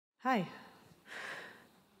Hi.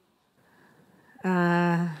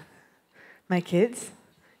 My kids,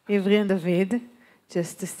 Ivry and David,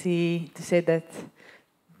 just to say that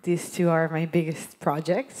these two are my biggest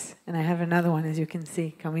projects, and I have another one, as you can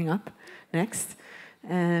see, coming up next.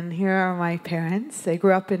 And here are my parents. I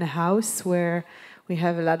grew up in a house where we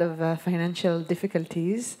have a lot of financial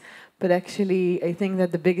difficulties, but actually I think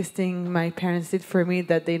that the biggest thing my parents did for me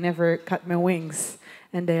that they never cut my wings,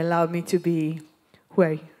 and they allowed me to be who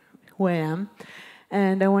I am.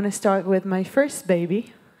 And I want to start with my first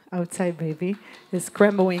baby, outside baby, is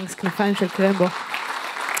Crambo wings, כנפיים של קרמבו.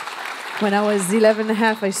 When I was 11 and a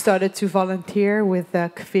half, I started to volunteer with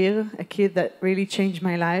Kfir, a kid that really changed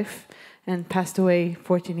my life and passed away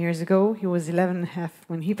 14 years ago. He was 11 and a half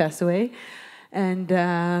when he passed away. And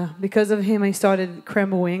because of him, I started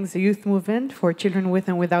Crambo Wings, a youth movement for children with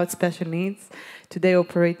and without special needs. Today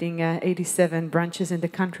operating 87 branches in the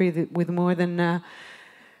country with more than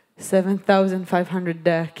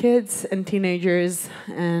 7,500 kids and teenagers,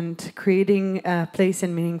 and creating a place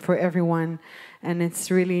and meaning for everyone. And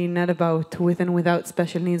it's really not about with and without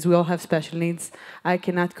special needs. We all have special needs. I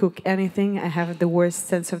cannot cook anything. I have the worst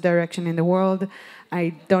sense of direction in the world.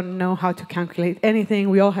 I don't know how to calculate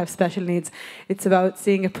anything. We all have special needs. It's about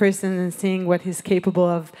seeing a person and seeing what he's capable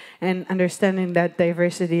of and understanding that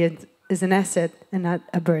diversity is an asset and not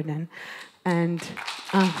a burden. And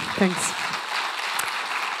thanks.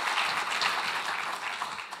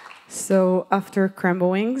 So after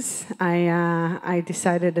Crambo Wings, I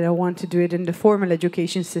decided that I want to do it in the formal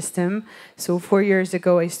education system. So 4 years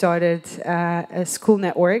ago, I started a school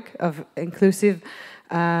network of inclusive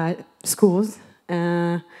schools,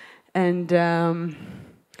 and I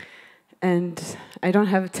don't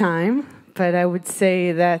have time, but I would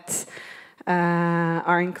say that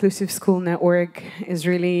our inclusive school network is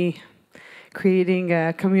really creating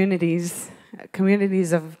communities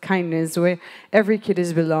of kindness where every kid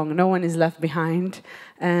is belong, no one is left behind,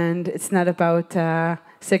 and it's not about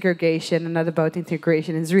segregation and not about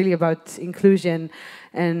integration. It's really about inclusion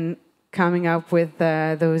and coming up with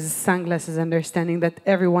those sunglasses, understanding that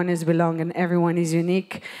everyone is belong and everyone is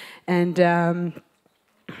unique. And I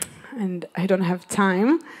don't have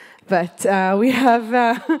time, but we have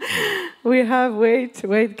wait,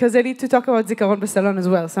 because I need to talk about Zikhron Bessalon as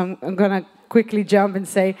well. So I'm gonna quickly jump and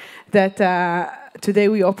say that today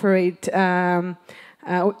we operate,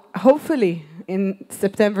 hopefully in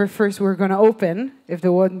September 1st we're going to open, if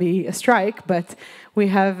there won't be a strike, but we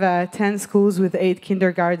have 10 schools with 8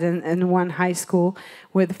 kindergarten and 1 high school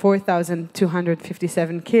with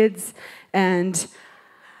 4,257 kids. And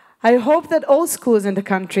I hope that all schools in the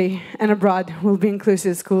country and abroad will be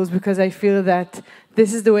inclusive schools, because I feel that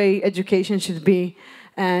this is the way education should be.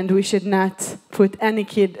 And we should not put any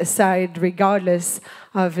kid aside regardless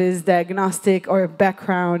of his diagnostic or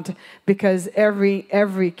background, because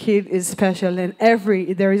every kid is special, and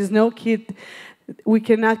there is no kid. We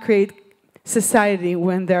cannot create society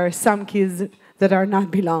when there are some kids that are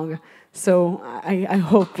not belong. So I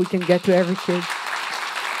hope we can get to every kid.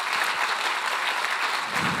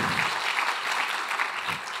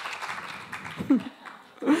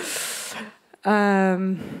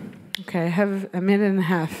 Okay, I have a minute and a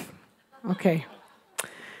half. Okay.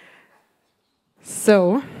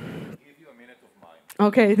 So. I'll give you a minute of mine.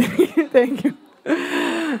 Okay, thank you.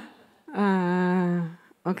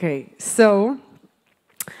 Okay, so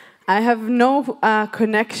I have no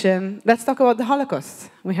connection. Let's talk about the Holocaust.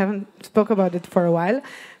 We haven't spoke about it for a while.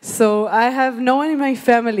 So I have no one in my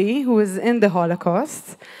family who was in the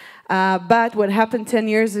Holocaust. But what happened 10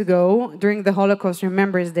 years ago during the Holocaust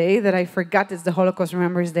Remembrance Day, that I forgot is the Holocaust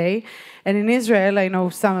Remembrance Day. And in Israel, I know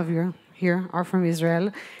some of you here are from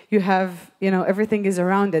Israel, you have, everything is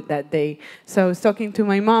around it that day. So I was talking to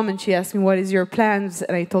my mom and she asked me, what is your plans?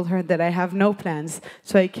 And I told her that I have no plans.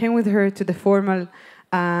 So I came with her to the formal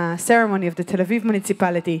ceremony of the Tel Aviv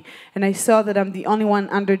municipality, and I saw that I'm the only one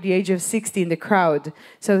under the age of 60 in the crowd.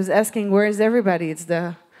 So I was asking, where is everybody? It's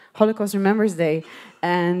the Holocaust Remembrance Day.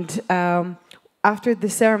 And after the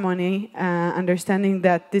ceremony, understanding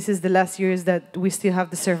that this is the last years that we still have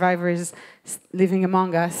the survivors living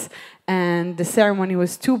among us, and the ceremony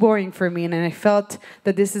was too boring for me, and I felt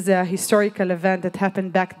that this is a historical event that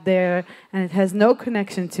happened back there, and it has no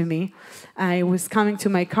connection to me. I was coming to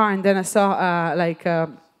my car, and then I saw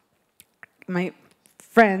my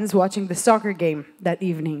friends watching the soccer game that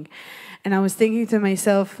evening. And I was thinking to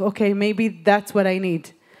myself, okay, maybe that's what I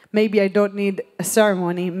need. Maybe I don't need a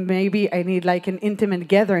ceremony. Maybe I need like an intimate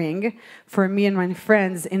gathering for me and my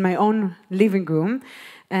friends in my own living room.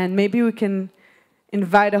 And maybe we can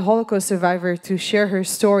invite a Holocaust survivor to share her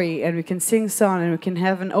story, and we can sing song, and we can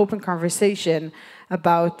have an open conversation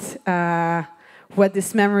about what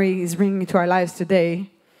this memory is bringing to our lives today.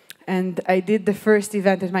 And I did the first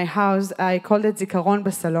event at my house. I called it Zikhron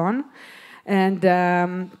Bessalon, and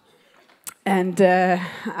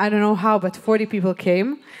I don't know how, but 40 people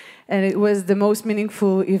came, and it was the most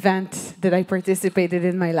meaningful event that I participated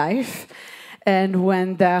in my life. And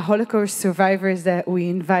when the Holocaust survivors that we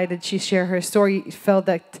invited, she shared her story, it felt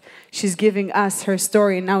that she's giving us her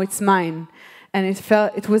story, and now it's mine. And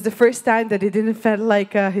it was the first time that it didn't feel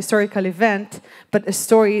like a historical event, but a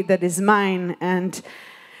story that is mine. And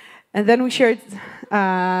then we shared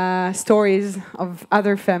stories of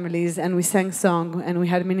other families, and we sang song, and we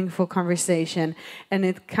had a meaningful conversation. And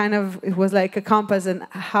it was like a compass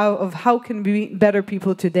of how can we be better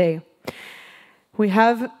people today. We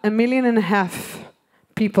have 1.5 million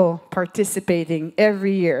people participating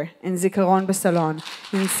every year in Zikron Bessalon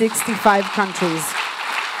in 65 countries.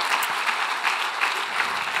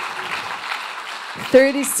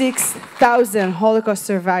 36,000 Holocaust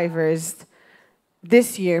survivors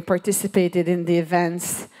this year participated in the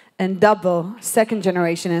events, and double second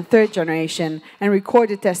generation and third generation, and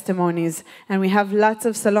recorded testimonies. And we have lots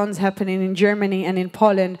of salons happening in Germany and in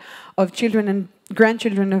Poland of children and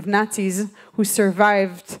grandchildren of Nazis who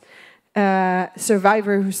survived,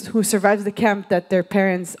 who survived the camp that their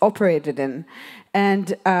parents operated in. And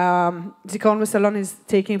Zikron Bessalon is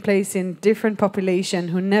taking place in different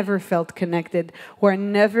populations who never felt connected, who are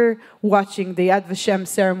never watching the Yad Vashem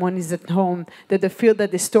ceremonies at home, that they feel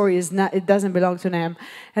that the story is not, it doesn't belong to them.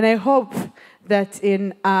 And I hope that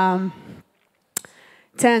in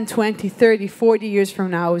 10, 20, 30, 40 years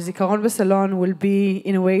from now, Zikron Bessalon will be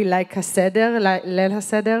in a way like Haseder, like Leil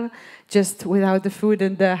Haseder, just without the food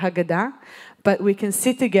and the Haggadah. But we can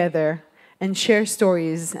sit together and share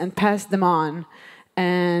stories and pass them on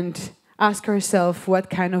and ask ourselves what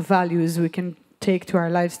kind of values we can take to our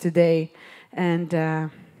lives today. And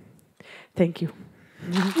thank you.